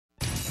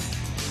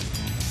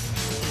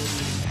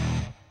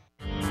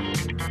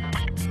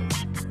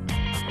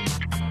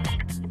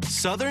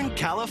Southern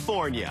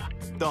California,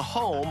 the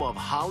home of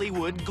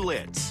Hollywood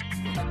glitz.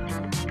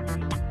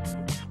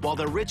 While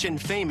the rich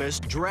and famous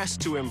dress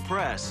to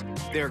impress,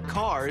 their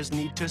cars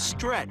need to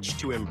stretch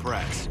to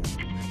impress.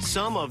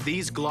 Some of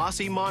these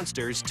glossy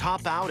monsters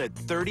top out at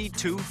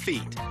 32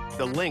 feet,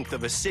 the length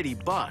of a city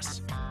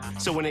bus.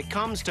 So when it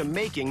comes to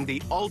making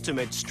the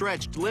ultimate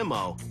stretched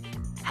limo,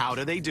 how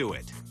do they do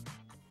it?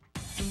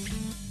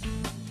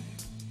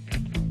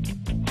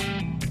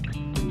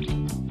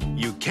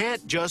 You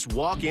can't just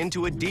walk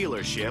into a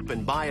dealership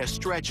and buy a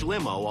stretch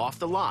limo off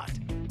the lot.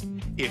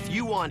 If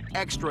you want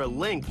extra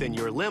length in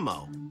your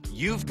limo,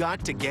 you've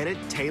got to get it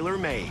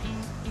tailor-made.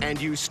 And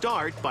you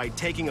start by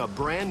taking a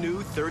brand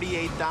new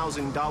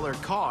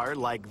 $38,000 car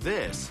like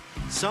this,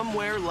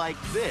 somewhere like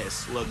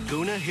this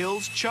Laguna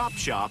Hills Chop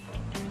Shop,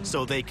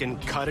 so they can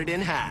cut it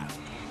in half.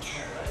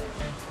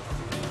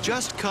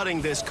 Just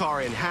cutting this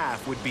car in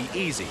half would be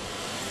easy.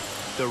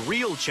 The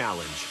real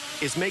challenge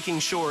is making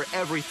sure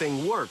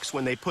everything works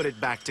when they put it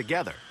back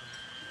together.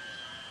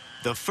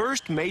 The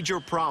first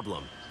major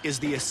problem is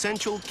the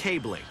essential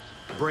cabling,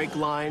 brake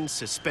lines,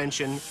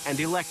 suspension, and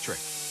electric.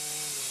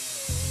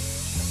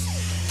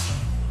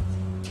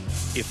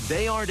 If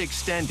they aren't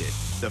extended,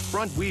 the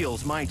front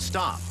wheels might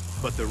stop,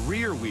 but the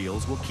rear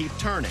wheels will keep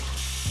turning.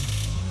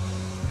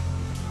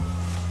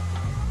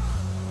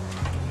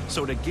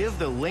 So to give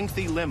the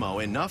lengthy limo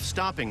enough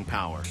stopping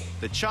power,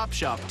 the Chop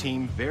Shop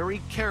team very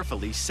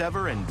carefully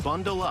sever and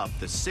bundle up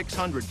the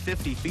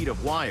 650 feet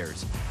of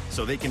wires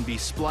so they can be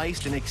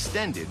spliced and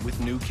extended with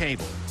new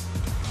cable.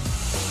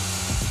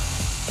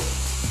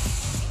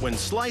 When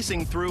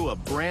slicing through a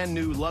brand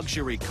new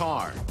luxury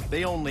car,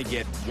 they only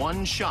get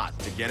one shot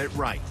to get it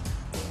right.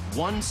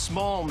 One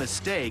small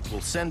mistake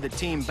will send the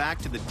team back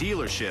to the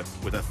dealership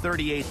with a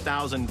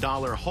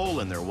 $38,000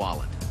 hole in their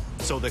wallet.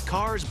 So the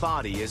car's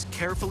body is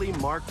carefully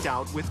marked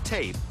out with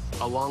tape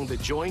along the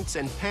joints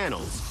and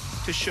panels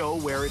to show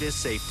where it is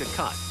safe to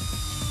cut.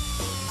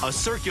 A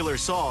circular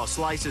saw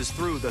slices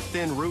through the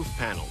thin roof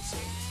panels,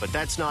 but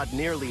that's not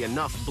nearly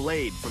enough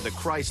blade for the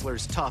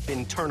Chrysler's tough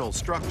internal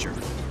structure.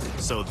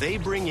 So they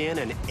bring in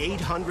an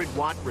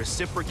 800-watt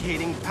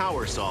reciprocating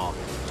power saw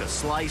to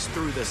slice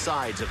through the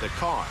sides of the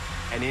car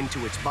and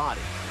into its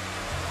body.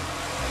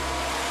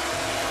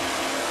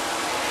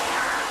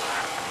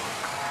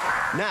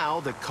 Now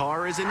the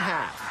car is in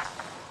half,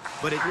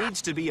 but it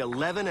needs to be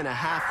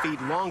 11.5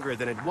 feet longer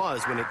than it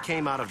was when it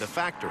came out of the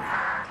factory.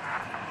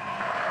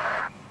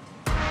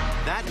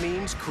 That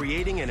means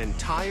creating an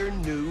entire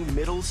new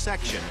middle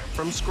section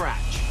from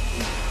scratch.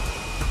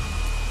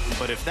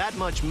 But if that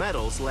much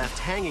metal's left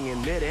hanging in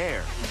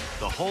midair,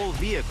 the whole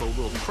vehicle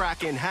will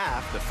crack in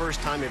half the first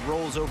time it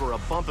rolls over a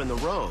bump in the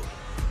road.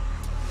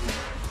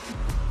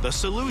 The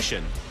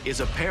solution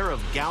is a pair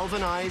of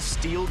galvanized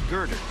steel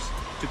girders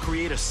to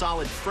create a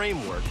solid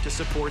framework to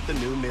support the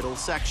new middle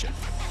section.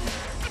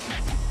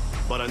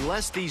 But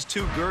unless these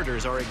two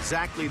girders are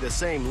exactly the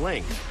same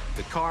length,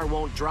 the car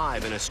won't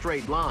drive in a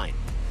straight line,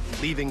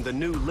 leaving the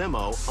new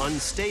limo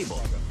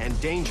unstable and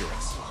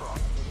dangerous.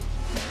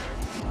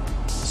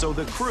 So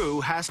the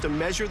crew has to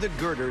measure the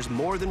girders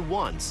more than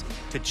once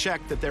to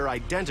check that they're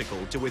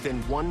identical to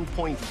within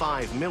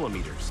 1.5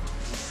 millimeters.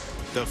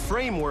 The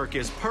framework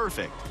is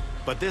perfect,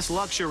 but this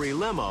luxury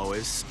limo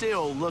is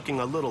still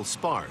looking a little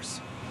sparse.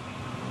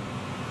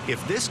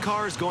 If this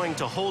car is going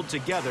to hold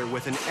together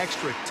with an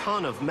extra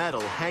ton of metal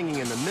hanging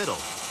in the middle,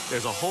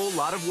 there's a whole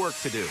lot of work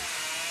to do.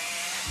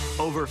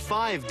 Over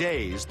 5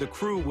 days, the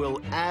crew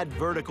will add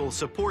vertical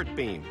support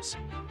beams,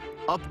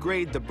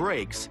 upgrade the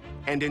brakes,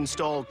 and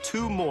install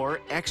 2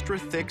 more extra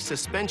thick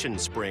suspension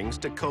springs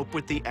to cope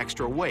with the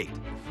extra weight.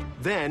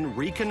 Then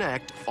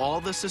reconnect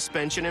all the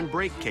suspension and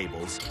brake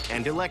cables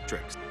and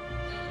electrics.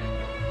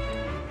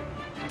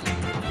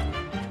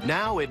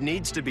 Now it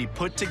needs to be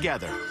put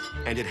together,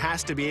 and it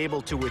has to be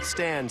able to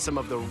withstand some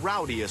of the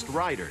rowdiest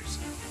riders.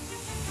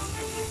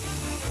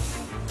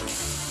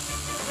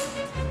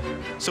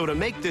 So to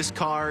make this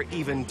car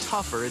even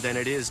tougher than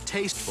it is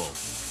tasteful,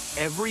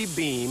 every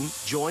beam,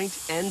 joint,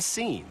 and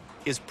seam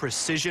is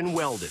precision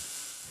welded.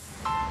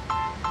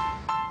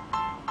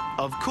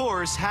 Of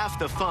course, half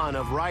the fun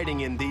of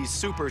riding in these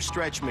super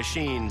stretch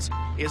machines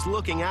is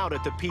looking out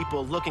at the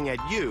people looking at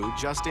you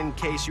just in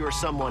case you're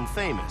someone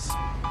famous.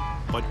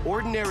 But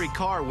ordinary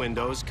car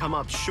windows come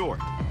up short,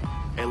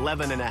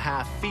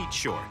 11.5 feet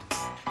short.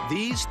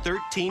 These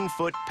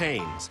 13-foot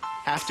panes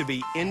have to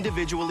be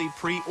individually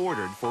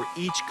pre-ordered for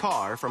each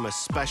car from a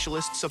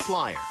specialist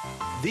supplier.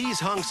 These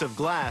hunks of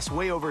glass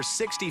weigh over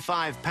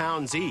 65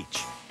 pounds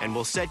each and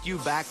will set you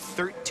back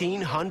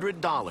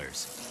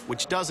 $1,300,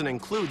 which doesn't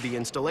include the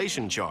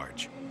installation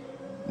charge.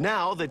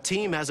 Now the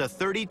team has a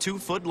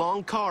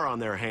 32-foot-long car on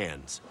their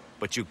hands,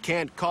 but you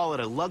can't call it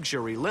a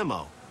luxury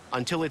limo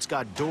until it's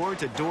got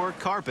door-to-door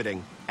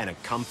carpeting and a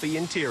comfy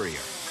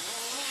interior.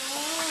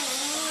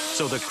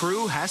 So the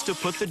crew has to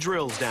put the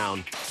drills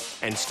down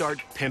and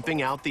start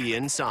pimping out the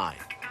inside.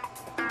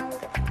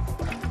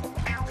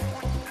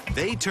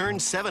 They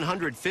turned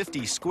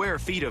 750 square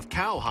feet of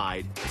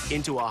cowhide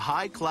into a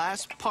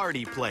high-class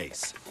party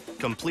place,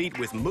 complete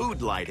with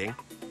mood lighting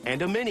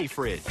and a mini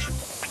fridge.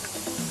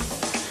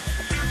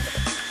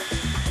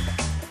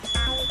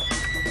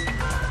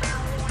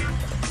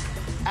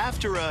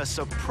 After a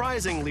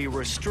surprisingly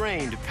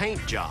restrained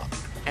paint job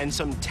and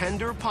some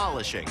tender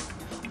polishing,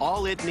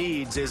 all it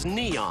needs is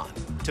neon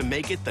to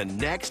make it the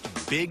next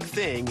big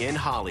thing in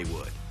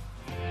Hollywood.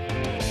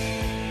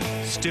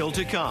 Still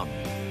to come,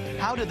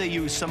 how do they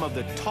use some of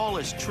the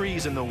tallest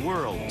trees in the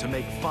world to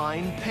make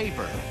fine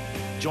paper?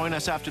 Join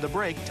us after the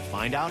break to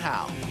find out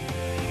how.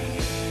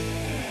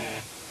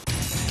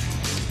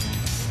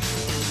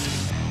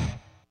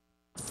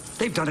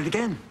 They've done it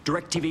again.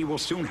 DirecTV will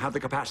soon have the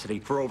capacity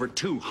for over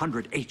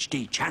 200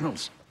 HD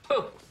channels.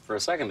 Oh, for a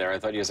second there, I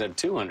thought you said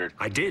 200.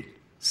 I did.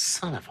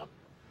 Son of a...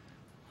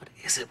 What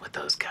is it with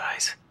those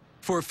guys?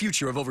 For a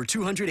future of over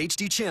 200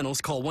 HD channels,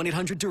 call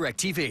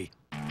 1-800-DIRECTV.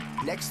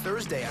 Next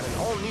Thursday on an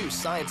all-new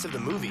Science of the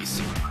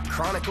Movies.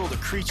 Chronicle the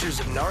creatures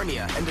of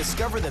Narnia and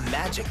discover the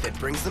magic that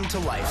brings them to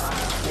life.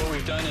 What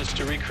we've done is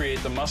to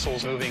recreate the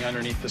muscles moving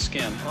underneath the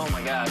skin. Oh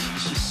my gosh,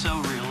 this is so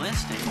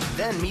realistic.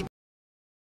 Then meet